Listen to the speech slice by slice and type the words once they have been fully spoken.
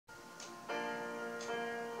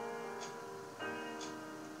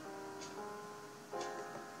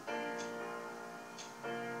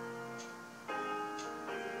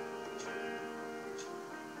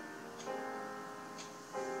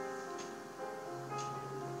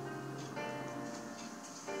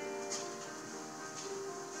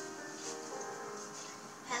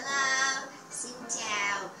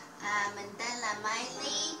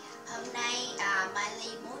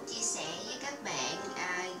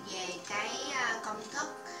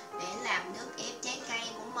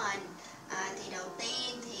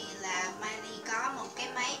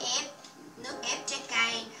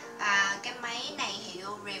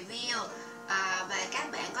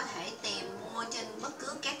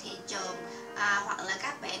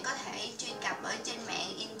trên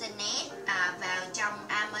mạng internet, vào trong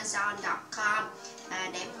amazon.com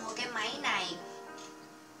để mua cái máy này.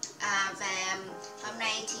 Và hôm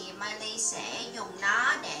nay thì Miley sẽ dùng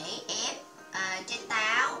nó để ép trái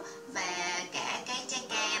táo và cả cái trái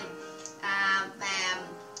cam. Và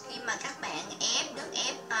khi mà các bạn ép nước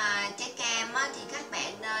ép trái cam thì các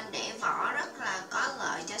bạn nên để vỏ, rất là có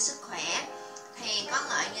lợi cho sức khỏe. Thì có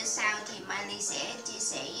lợi như sau thì Miley sẽ chia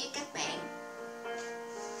sẻ với các bạn.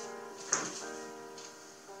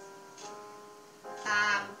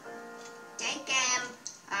 Trái cam,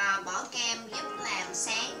 bỏ kem giúp làm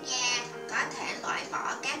sáng da, có thể loại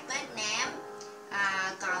bỏ các vết nám,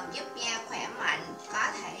 còn giúp da khỏe mạnh,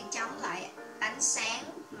 có thể chống lại ánh sáng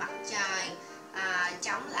mặt trời,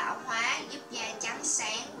 chống lão hóa, giúp da trắng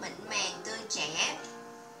sáng, mịn màng, tươi trẻ.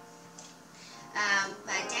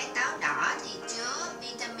 Và trái táo đỏ thì chứa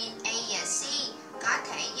vitamin A và C, có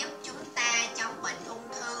thể giúp chúng ta chống bệnh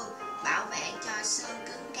ung thư, bảo vệ cho xương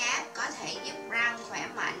cứng cáp, có thể giúp răng khỏe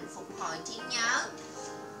mạnh, phục hồi trí nhớ.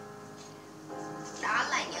 Đó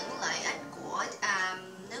là những lợi ích của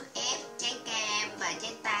nước ép trái cam và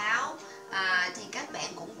trái táo. Thì các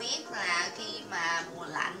bạn cũng biết là khi mà mùa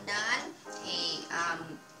lạnh đến thì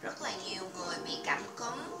rất là nhiều người bị cảm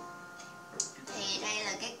cúm. Thì đây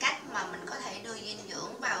là cái cách mà mình có thể đưa dinh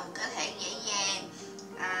dưỡng vào cơ thể dễ dàng.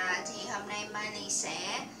 Thì hôm nay Miley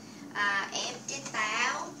sẽ ép trái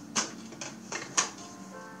táo.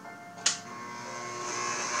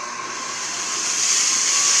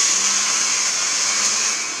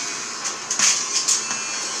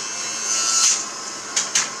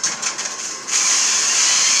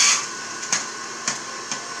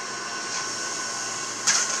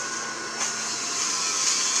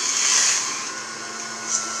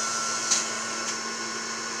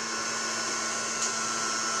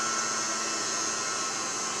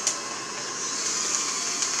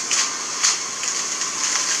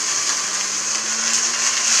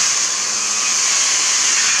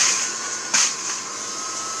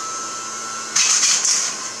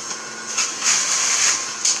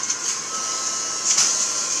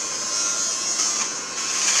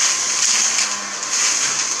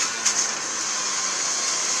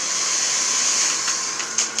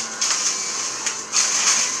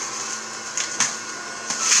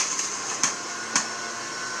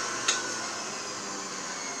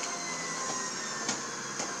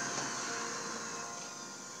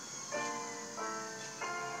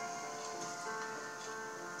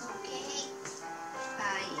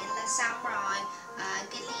 Xong rồi,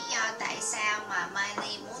 cái lý do tại sao mà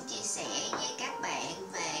Miley muốn chia sẻ với các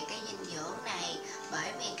bạn về cái dinh dưỡng này,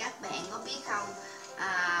 bởi vì các bạn có biết không,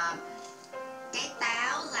 cái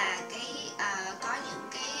táo là có những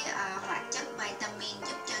cái hoạt chất vitamin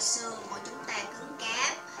giúp cho xương của chúng ta cứng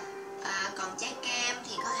cáp, còn trái cam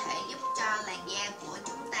thì có thể giúp cho làn da của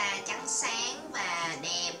chúng ta trắng sáng và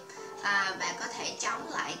đẹp, và có thể chống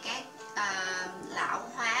lại các lão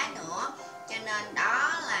hóa nữa. Cho nên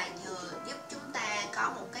đó là vừa giúp chúng ta có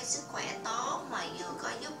một cái sức khỏe tốt, mà vừa có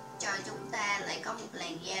giúp cho chúng ta lại có một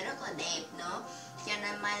làn da rất là đẹp nữa. Cho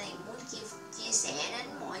nên Miley muốn chia sẻ đến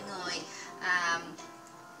mọi người.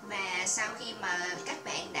 Và sau khi mà các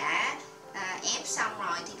bạn đã ép xong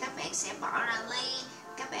rồi thì các bạn